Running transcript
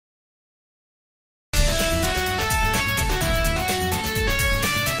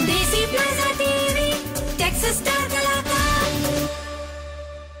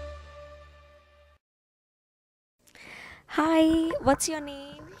Hi, what's your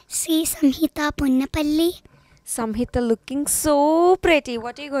name? See Samhita Punnapalli. Samhita looking so pretty.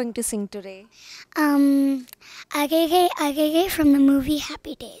 What are you going to sing today? Um, Agege Agege from the movie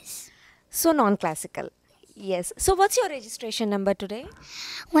Happy Days. So non-classical. Yes. So what's your registration number today?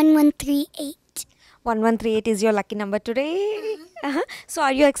 1138. 1138 is your lucky number today. So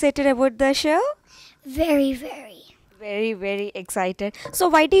are you excited about the show? Very, very. Very, very excited. So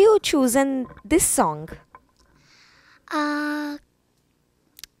why do you choose this song?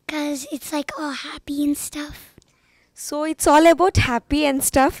 Cause it's like all happy and stuff. So it's all about happy and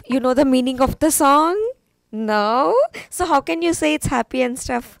stuff. You know the meaning of the song? No? So how can you say it's happy and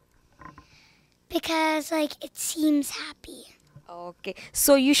stuff? Because like it seems happy. Okay.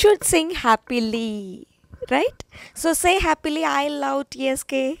 So you should sing happily, right? So say happily, I love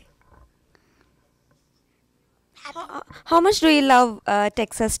TSK. How much do you love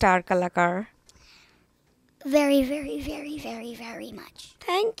Texas Star Kalakaar? Very, very, very, very, very much.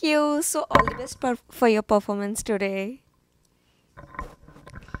 Thank you. So all the best for your performance today.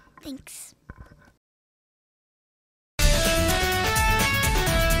 Thanks.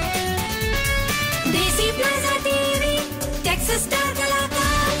 Desi Plaza TV, Texas Star.